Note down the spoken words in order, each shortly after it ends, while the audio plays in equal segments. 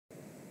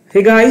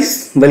Hey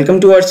guys,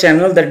 welcome to our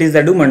channel, that is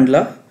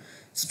EduMandala.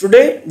 So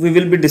today we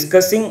will be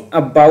discussing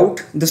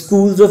about the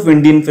schools of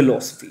Indian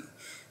philosophy.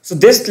 So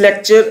this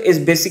lecture is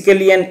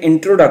basically an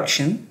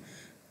introduction.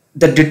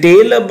 The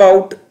detail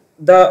about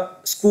the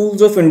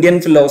schools of Indian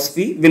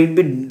philosophy will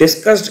be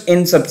discussed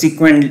in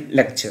subsequent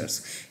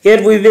lectures. Here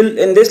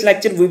in this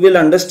lecture we will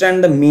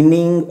understand the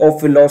meaning of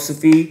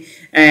philosophy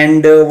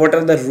and what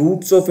are the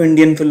roots of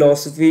Indian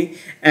philosophy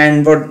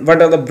and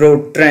what are the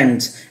broad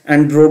trends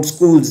and broad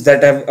schools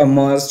that have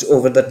emerged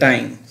over the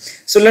time.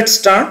 So let's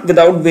start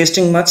without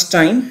wasting much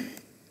time.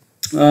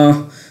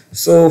 Uh,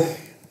 so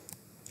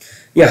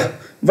yeah,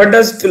 what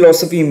does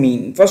philosophy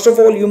mean? First of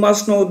all, you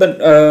must know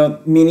the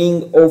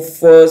meaning of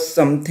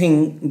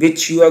something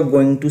which you are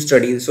going to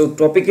study. So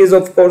topic is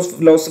of course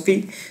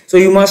philosophy, so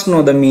you must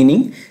know the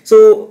meaning.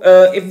 So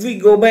if we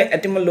go by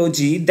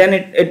etymology, then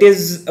it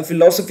is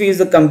philosophy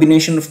is a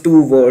combination of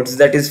two words,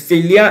 that is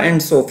philia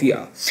and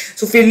sophia.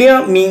 So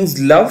philia means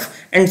love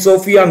and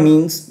sophia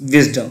means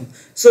wisdom.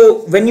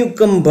 So when you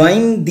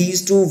combine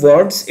these two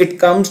words, it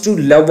comes to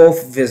love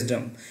of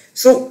wisdom.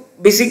 So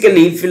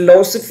basically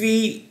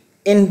philosophy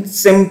in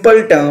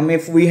simple term,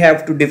 if we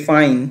have to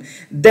define,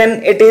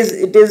 then it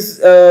is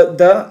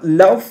the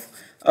love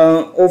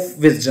of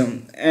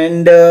wisdom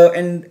and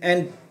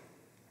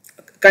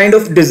kind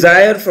of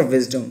desire for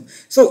wisdom.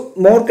 So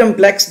more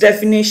complex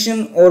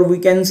definition, or we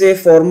can say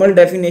formal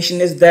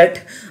definition, is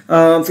that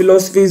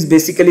philosophy is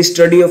basically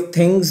study of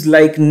things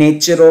like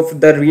nature of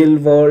the real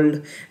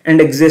world and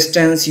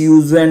existence,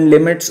 use and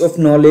limits of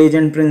knowledge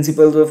and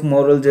principles of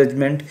moral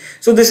judgment.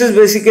 So this is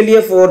basically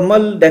a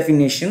formal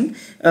definition.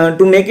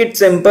 To make it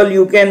simple,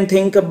 you can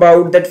think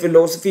about that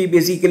philosophy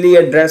basically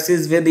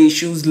addresses with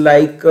issues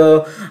like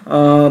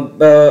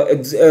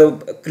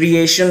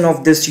creation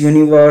of this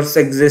universe,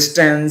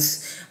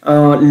 existence,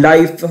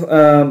 life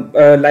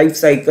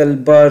cycle,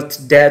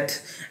 birth,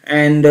 death,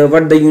 and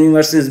what the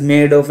universe is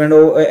made of, and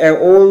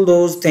all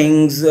those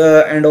things,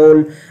 and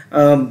all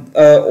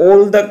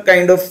the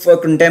kind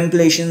of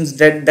contemplations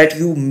that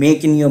you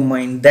make in your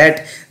mind,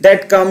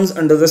 that comes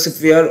under the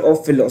sphere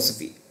of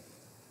philosophy.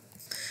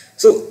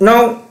 So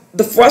now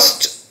the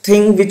first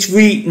thing which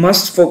we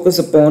must focus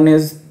upon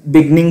is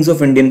beginnings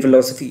of Indian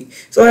philosophy.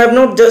 So I have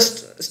not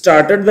just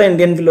started the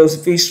Indian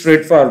philosophy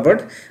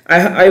straightforward.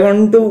 I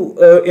want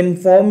to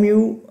inform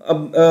you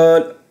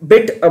a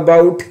bit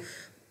about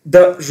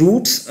the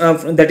roots,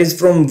 that is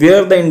from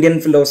where the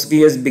Indian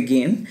philosophy has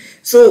begun.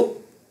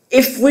 So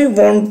if we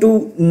want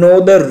to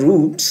know the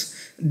roots,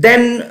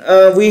 then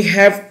we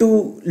have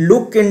to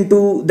look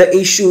into the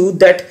issue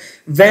that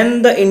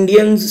when the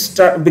Indians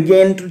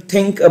began to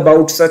think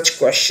about such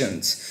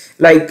questions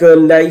like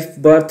life,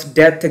 birth,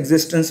 death,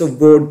 existence of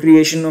God,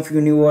 creation of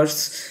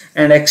universe,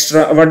 and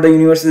extra what the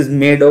universe is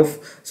made of.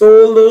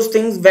 So all those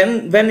things,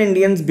 when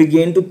Indians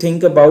begin to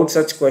think about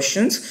such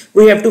questions,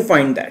 we have to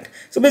find that.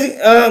 So basically,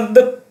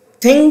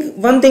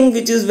 one thing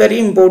which is very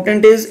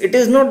important is, it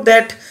is not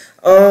that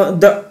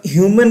the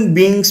human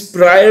beings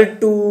prior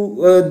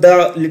to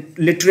the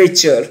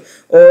literature,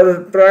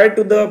 or prior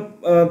to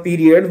the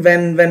period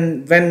when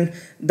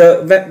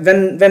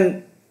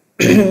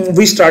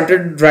we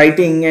started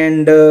writing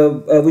and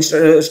we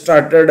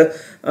started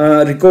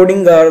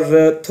recording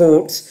our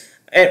thoughts.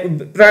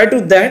 Prior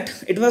to that,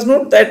 it was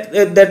not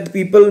that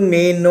people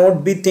may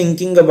not be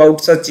thinking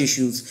about such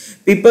issues.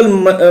 People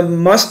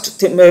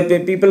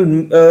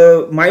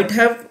might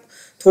have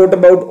thought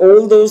about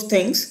all those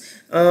things,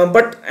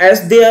 but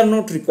as they are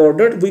not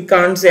recorded, we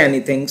can't say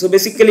anything. So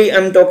basically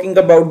I'm talking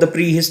about the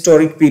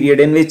prehistoric period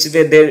in which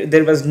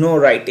there was no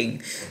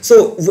writing.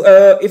 So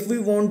if we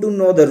want to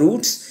know the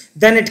roots,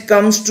 then it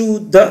comes to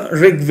the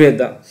Rig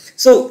Veda.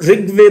 So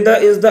Rig Veda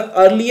is the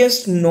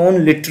earliest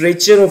known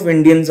literature of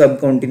Indian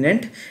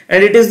subcontinent,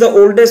 and it is the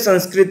oldest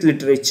Sanskrit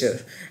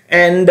literature.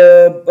 And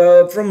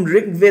from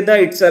Rig Veda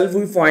itself,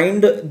 we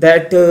find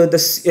that the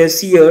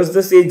seers,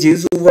 the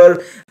sages who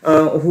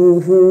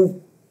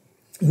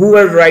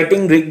were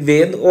writing Rig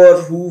Veda, or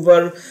who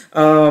were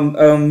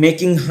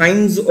making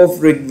hymns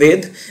of Rig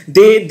Veda,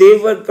 they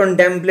were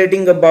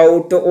contemplating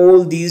about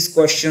all these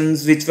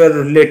questions which were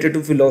related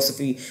to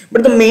philosophy.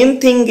 But the main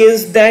thing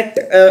is that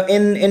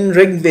in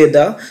Rig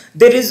Veda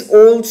there is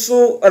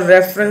also a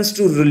reference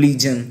to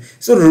religion.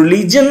 So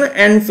religion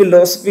and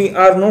philosophy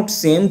are not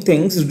same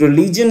things.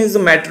 Religion is a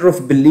matter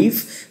of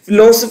belief.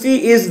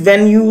 Philosophy is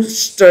when you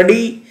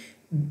study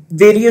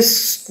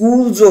various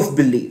schools of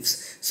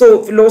beliefs.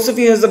 So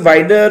philosophy has a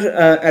wider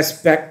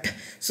aspect.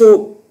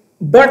 So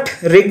but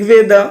Rig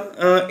Veda,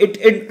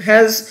 it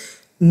has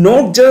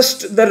not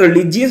just the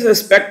religious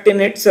aspect in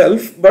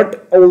itself,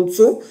 but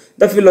also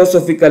the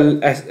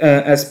philosophical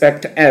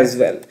aspect as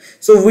well.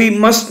 So we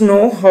must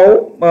know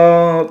how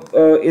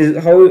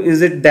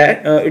is it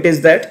that it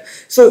is that.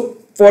 So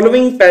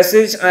following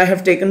passage I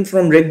have taken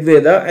from Rig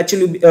Veda.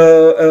 Actually,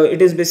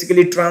 it is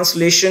basically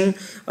translation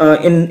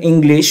in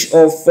English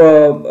of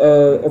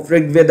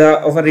Rig Veda,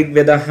 of a Rig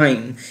Veda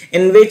hymn,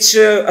 in which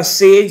a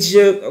sage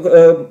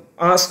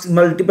asks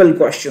multiple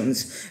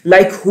questions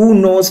like, who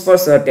knows for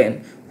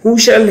certain, Who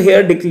shall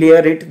here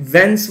declare it?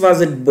 Whence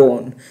was it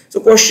born? So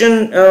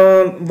question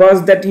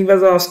was that he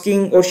was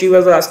asking, or she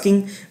was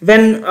asking,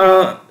 when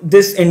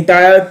this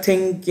entire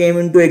thing came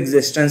into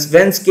existence,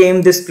 whence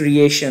came this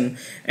creation?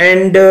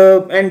 And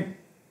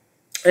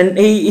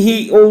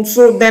he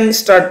also then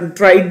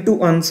tried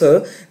to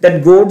answer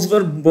that gods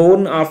were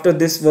born after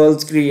this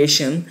world's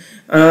creation,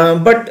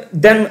 but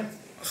then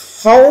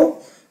how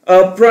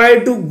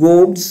prior to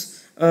gods,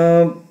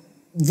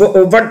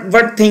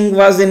 what thing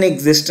was in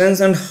existence,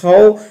 and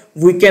how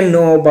we can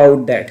know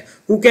about that?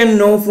 Who can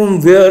know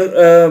from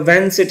where,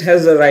 whence it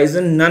has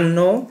arisen? None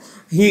know.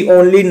 He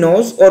only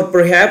knows, or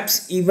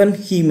perhaps even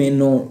he may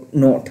know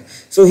not.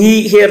 So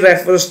he here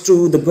refers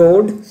to the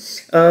god.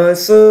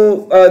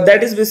 That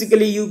is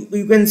basically,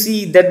 you can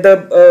see that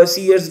the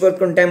seers were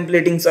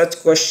contemplating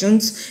such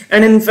questions,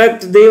 and in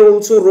fact they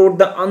also wrote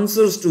the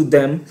answers to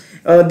them.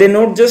 They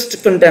not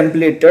just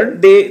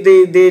contemplated,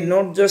 they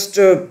not just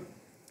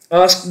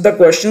asked the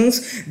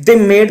questions, they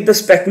made the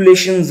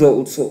speculations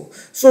also.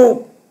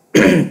 So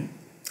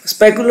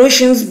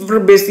speculations were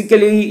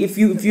basically, if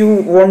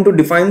you want to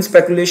define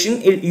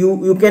speculation,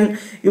 you can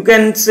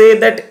say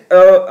that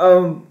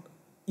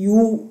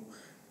you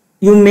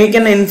make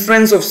an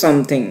inference of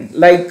something,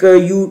 like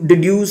you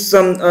deduce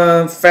some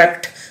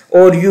fact,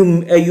 or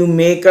you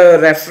make a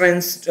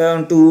reference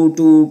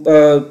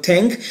to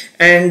think,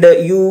 and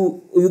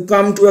you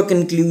come to a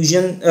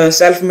conclusion,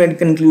 self-made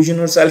conclusion,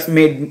 or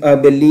self-made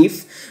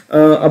belief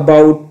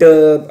about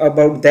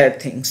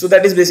that thing. So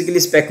that is basically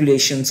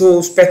speculation.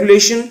 So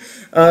speculation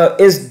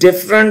is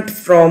different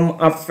from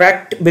a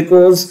fact,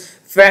 because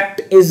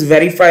fact is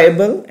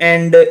verifiable,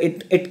 and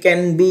it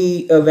can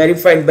be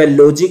verified by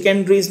logic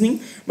and reasoning,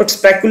 but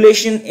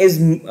speculation is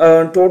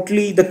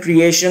totally the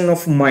creation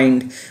of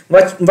mind.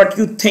 What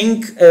you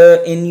think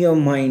in your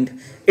mind,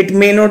 it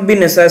may not be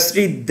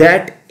necessary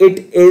that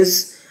it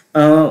is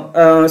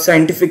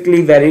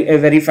scientifically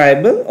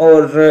verifiable,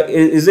 or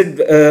is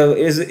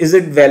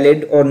it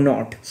valid or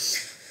not.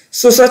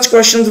 So such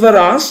questions were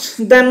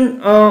asked.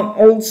 Then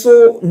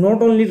also,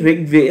 not only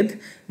Rig Veda,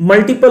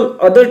 multiple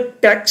other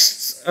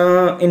texts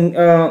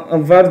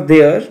were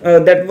there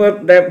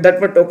that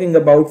were talking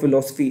about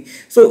philosophy.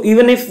 So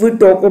even if we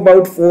talk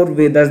about 4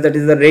 Vedas, that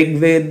is the Rig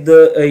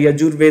Veda,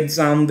 Yajur Veda,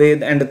 Sam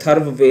Veda, and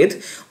Atharva Veda,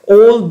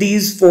 all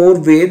these 4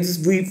 Vedas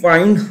we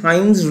find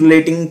hymns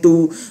relating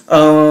to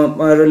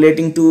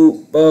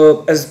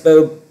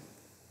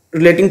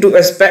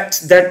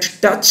aspects that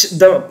touch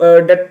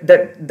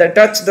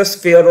the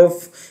sphere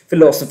of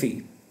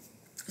philosophy.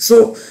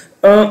 So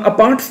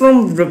apart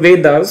from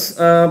Vedas,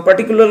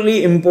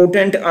 particularly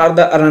important are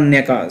the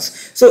Aranyakas.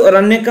 So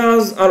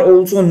Aranyakas are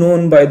also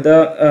known by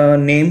the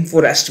name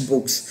forest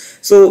books.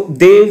 So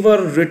they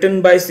were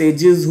written by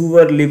sages who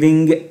were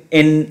living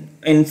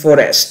in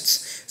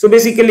forests. So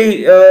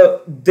basically,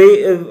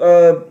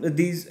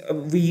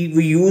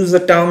 we use the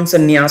term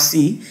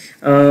sannyasi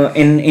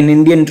in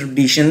Indian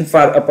tradition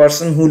for a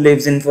person who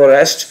lives in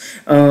forest,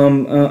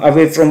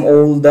 away from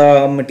all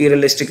the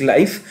materialistic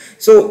life.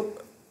 So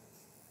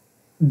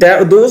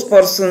those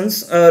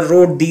persons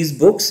wrote these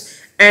books,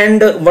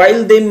 and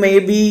while they may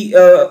be,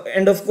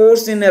 and of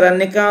course in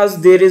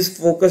Aranyakas there is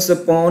focus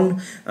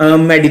upon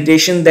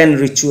meditation than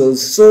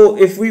rituals. So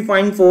if we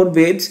find 4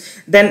 Vedas,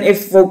 then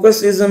if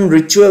focus is on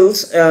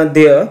rituals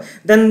there,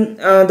 then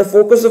the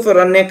focus of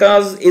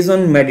Aranyakas is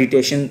on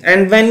meditation.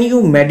 And when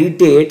you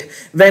meditate,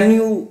 when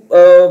you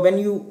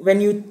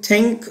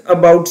think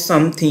about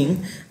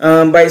something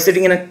by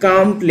sitting in a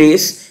calm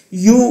place,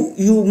 you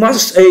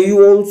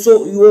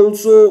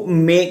also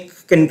make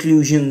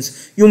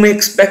conclusions, you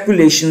make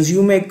speculations,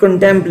 you make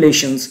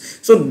contemplations.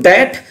 So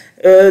that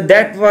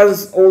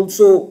was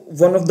also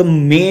one of the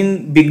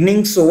main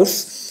beginning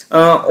source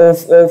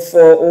of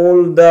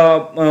all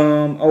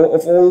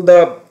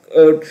the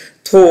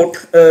thought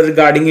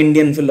regarding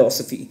Indian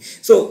philosophy.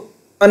 So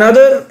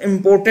another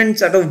important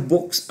set of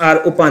books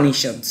are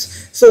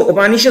Upanishads. So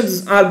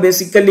Upanishads are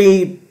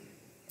basically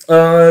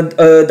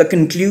the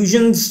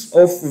conclusions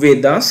of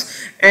Vedas,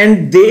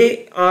 and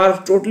they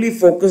are totally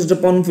focused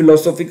upon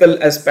philosophical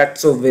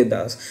aspects of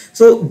Vedas.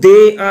 So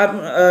they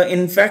are,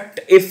 in fact,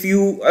 if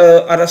you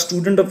are a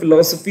student of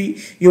philosophy,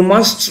 you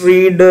must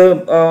read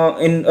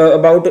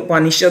about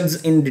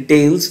Upanishads in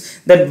details,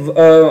 that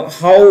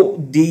how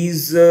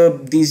these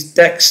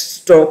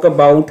texts talk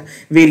about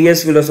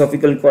various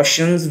philosophical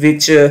questions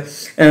which are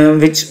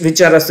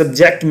a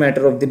subject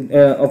matter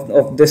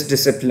of this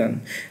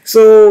discipline.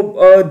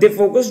 So they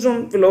focused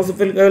on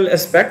philosophical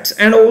aspects,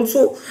 and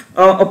also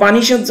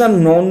Upanishads are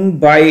known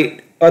by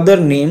other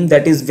name,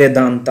 that is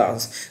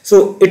Vedantas.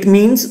 So it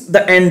means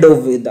the end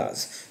of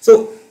Vedas.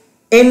 So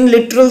in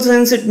literal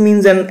sense it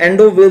means an end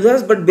of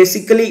Vedas, but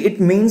basically it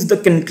means the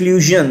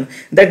conclusion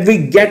that we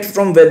get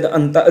from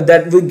Vedanta,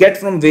 that we get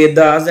from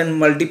Vedas and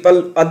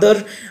multiple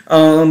other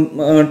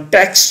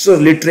texts or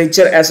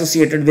literature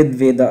associated with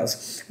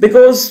Vedas,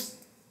 because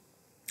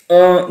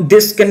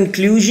this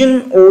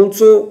conclusion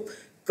also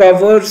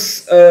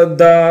covers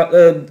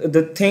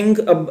the thing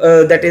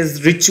that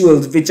is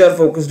rituals which are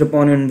focused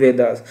upon in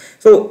Vedas.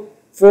 So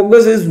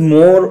focus is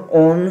more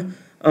on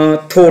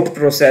thought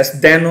process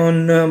than on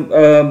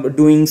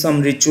doing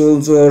some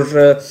rituals or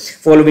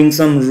following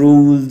some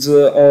rules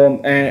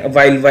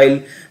while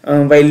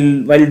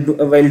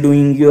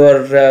doing your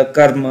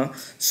karma.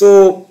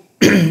 So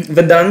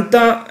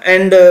Vedanta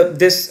and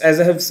this, as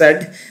I have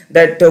said,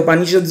 that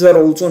Upanishads are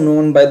also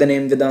known by the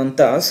name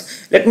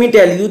Vedantas. Let me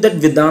tell you that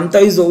Vedanta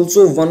is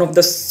also one of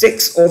the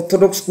 6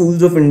 orthodox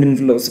schools of Indian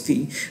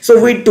philosophy.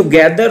 So we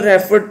together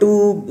refer to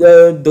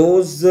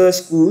those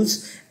schools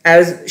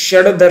as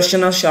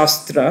Shadadarshana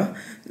Shastra.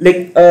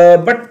 Like,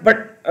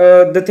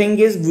 the thing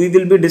is, we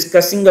will be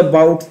discussing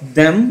about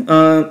them,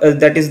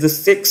 that is the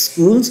 6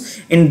 schools,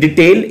 in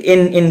detail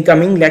in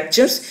coming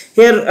lectures.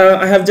 Here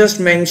I have just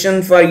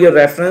mentioned for your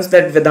reference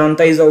that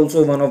Vedanta is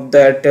also one of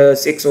that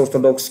 6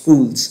 orthodox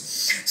schools.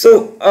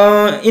 So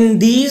in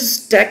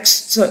these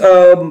texts,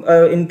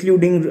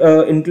 including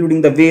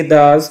the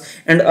Vedas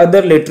and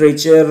other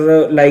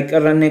literature like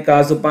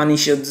Aranyakas,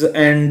 Upanishads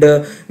and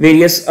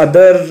various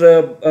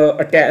other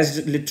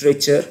attached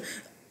literature,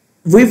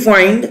 we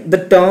find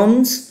the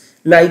terms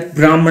like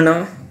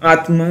Brahmana,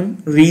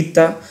 Atman,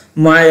 Rita,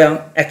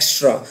 Maya,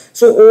 etc.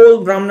 So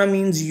all Brahmana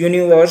means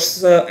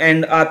universe,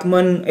 and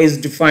Atman is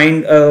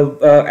defined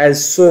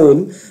as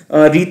soul.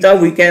 Rita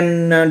we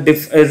can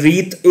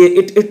read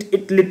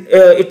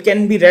it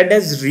can be read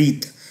as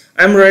Reet.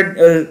 I'm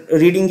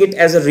reading it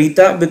as a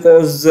Rita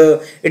because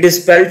it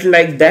is spelled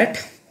like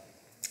that.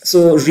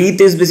 So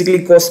Reet is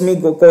basically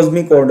cosmic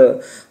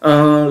order,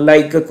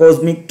 like a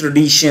cosmic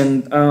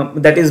tradition,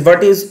 that is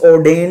what is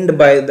ordained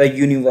by the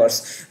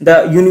universe,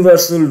 the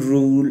universal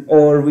rule,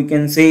 or we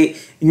can say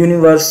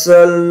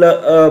universal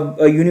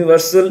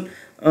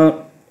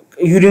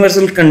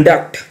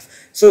conduct.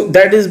 So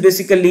that is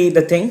basically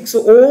the thing.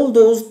 So all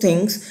those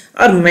things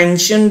are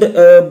mentioned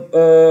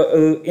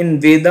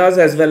in Vedas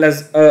as well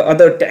as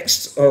other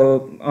texts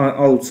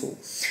also.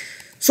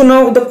 So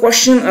now the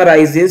question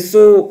arises,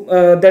 so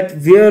that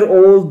where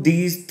all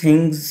these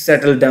things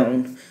settle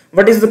down,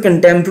 what is the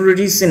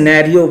contemporary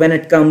scenario when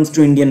it comes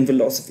to Indian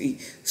philosophy?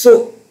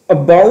 So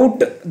about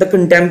the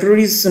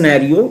contemporary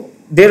scenario,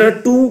 there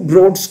are 2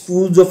 broad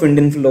schools of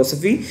Indian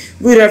philosophy.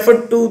 We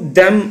refer to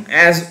them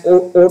as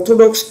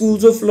orthodox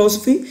schools of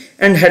philosophy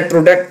and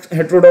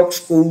heterodox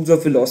schools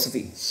of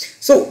philosophy.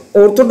 So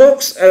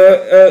orthodox,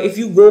 if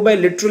you go by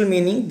literal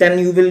meaning, then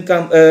you will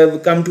come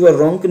to a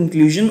wrong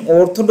conclusion.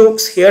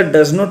 Orthodox here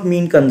does not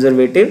mean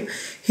conservative.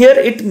 Here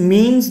it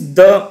means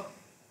the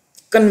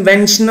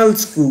conventional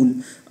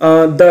school,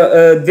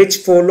 which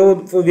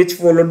followed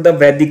the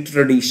Vedic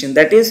tradition.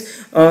 That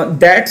is,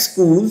 that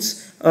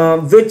schools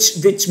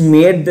which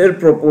made their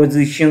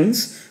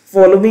propositions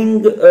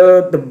following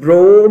the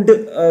broad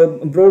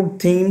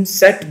theme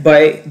set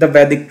by the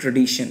Vedic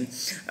tradition,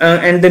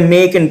 and they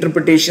make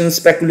interpretations,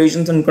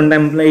 speculations and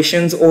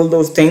contemplations, all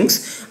those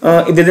things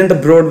within the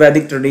broad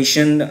Vedic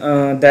tradition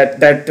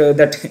that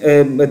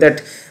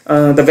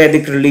the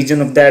Vedic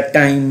religion of that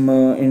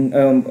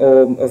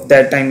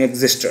time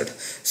existed.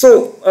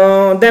 So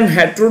then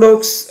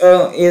heterodox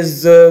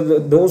is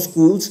those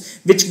schools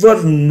which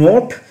were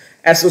not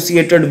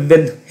associated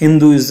with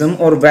Hinduism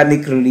or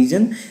Vedic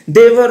religion.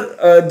 They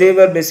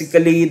were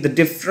basically the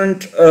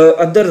different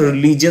other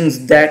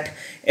religions that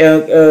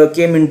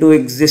came into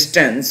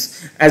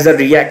existence as a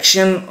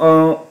reaction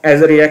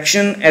as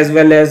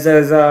well as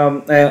a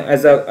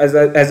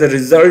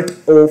result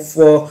of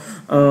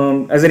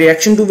as a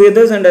reaction to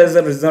Vedas and as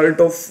a result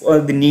of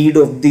the need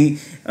of the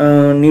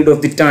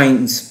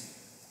times.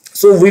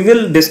 So we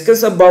will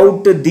discuss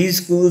about these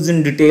schools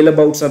in detail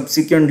about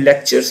subsequent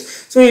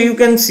lectures. So you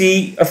can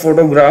see a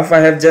photograph. I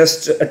have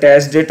just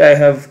attached it. I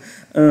have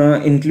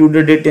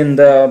included it in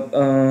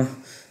the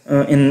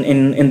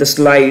in the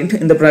slide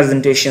in the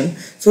presentation.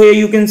 So here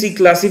you can see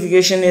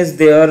classification is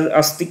there: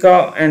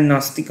 Astika and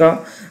Nastika.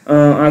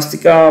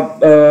 Astika,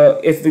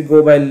 if we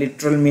go by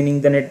literal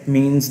meaning, then it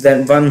means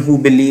that one who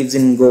believes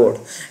in God,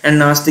 and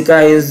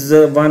Nastika is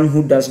one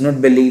who does not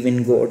believe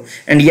in God.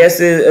 And yes,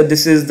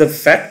 this is the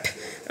fact.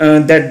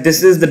 That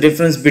this is the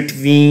difference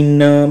between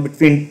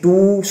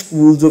 2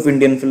 schools of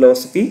Indian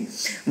philosophy.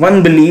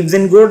 One believes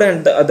in God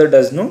and the other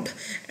does not.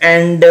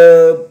 And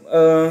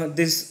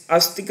this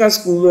Astika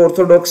school,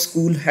 orthodox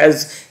school,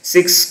 has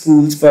 6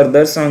 schools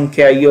further: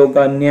 Sankhya,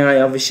 Yoga,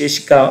 Nyaya,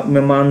 Visheshika,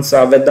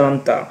 Mimamsa,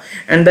 Vedanta.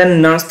 And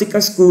then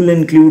Nastika school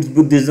includes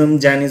Buddhism,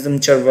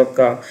 Jainism,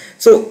 Charvaka.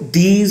 So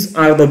these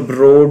are the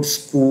broad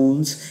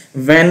schools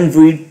when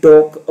we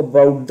talk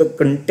about the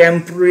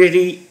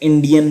contemporary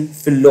Indian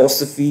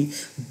philosophy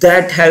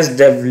that has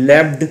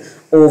developed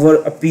over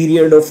a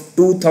period of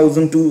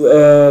 2000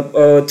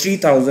 to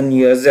 3000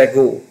 years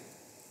ago.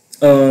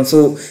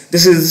 So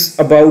this is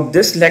about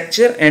this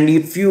lecture, and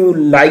if you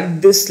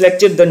like this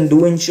lecture, then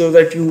do ensure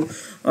that you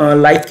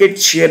like it,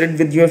 share it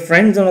with your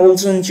friends, and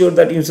also ensure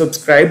that you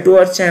subscribe to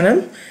our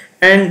channel.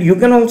 And you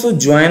can also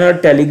join our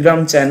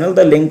Telegram channel,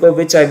 the link of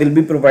which I will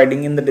be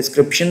providing in the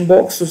description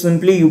box. So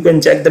simply you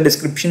can check the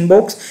description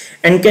box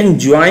and can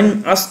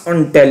join us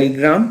on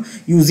Telegram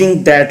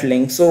using that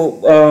link.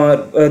 So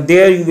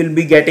there you will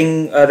be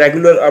getting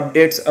regular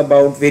updates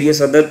about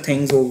various other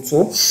things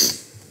also,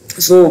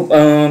 so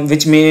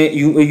which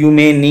you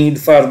may need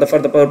for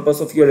the purpose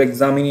of your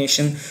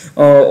examination,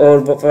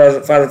 or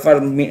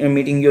for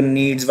meeting your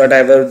needs,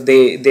 whatever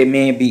they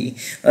may be,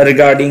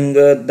 regarding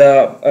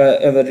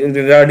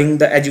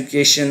the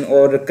education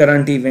or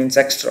current events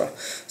extra.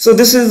 So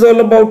this is all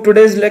about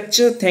today's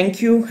lecture.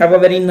 Thank you. Have a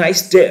very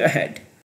nice day ahead.